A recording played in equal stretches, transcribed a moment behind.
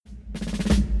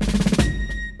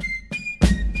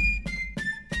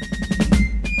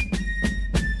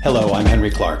Hello, I'm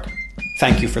Henry Clark.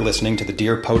 Thank you for listening to the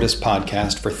Dear POTUS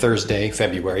podcast for Thursday,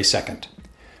 February 2nd.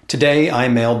 Today, I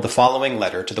mailed the following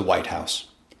letter to the White House.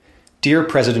 Dear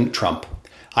President Trump,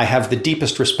 I have the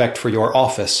deepest respect for your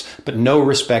office, but no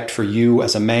respect for you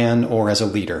as a man or as a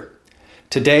leader.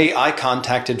 Today, I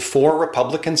contacted 4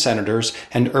 Republican senators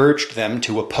and urged them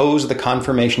to oppose the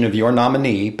confirmation of your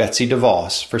nominee, Betsy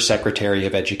DeVos, for Secretary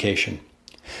of Education.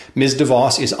 Ms.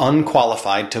 DeVos is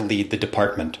unqualified to lead the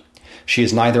department. She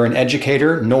is neither an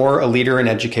educator nor a leader in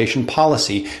education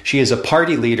policy. She is a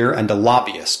party leader and a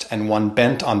lobbyist, and one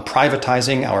bent on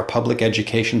privatizing our public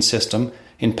education system,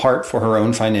 in part for her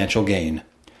own financial gain.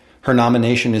 Her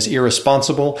nomination is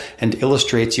irresponsible and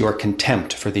illustrates your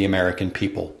contempt for the American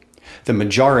people. The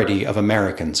majority of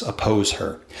Americans oppose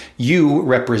her. You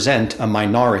represent a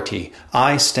minority.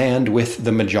 I stand with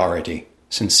the majority.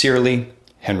 Sincerely,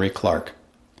 Henry Clark.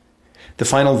 The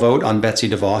final vote on Betsy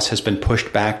DeVos has been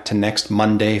pushed back to next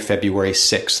Monday, February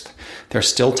 6th. There's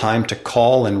still time to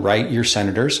call and write your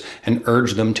senators and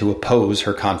urge them to oppose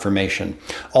her confirmation.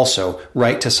 Also,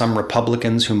 write to some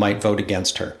Republicans who might vote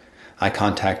against her. I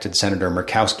contacted Senator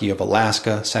Murkowski of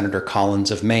Alaska, Senator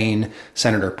Collins of Maine,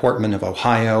 Senator Portman of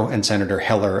Ohio, and Senator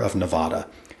Heller of Nevada.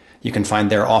 You can find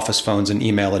their office phones and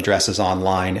email addresses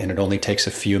online, and it only takes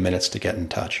a few minutes to get in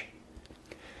touch.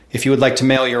 If you would like to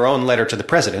mail your own letter to the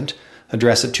President,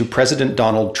 address it to President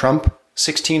Donald Trump,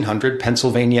 1600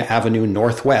 Pennsylvania Avenue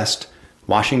Northwest,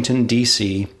 Washington,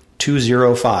 D.C.,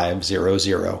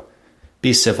 20500.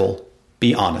 Be civil,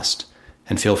 be honest,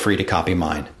 and feel free to copy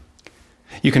mine.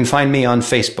 You can find me on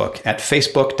Facebook at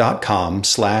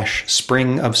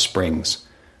facebook.com/springofsprings.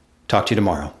 Talk to you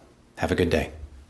tomorrow. Have a good day.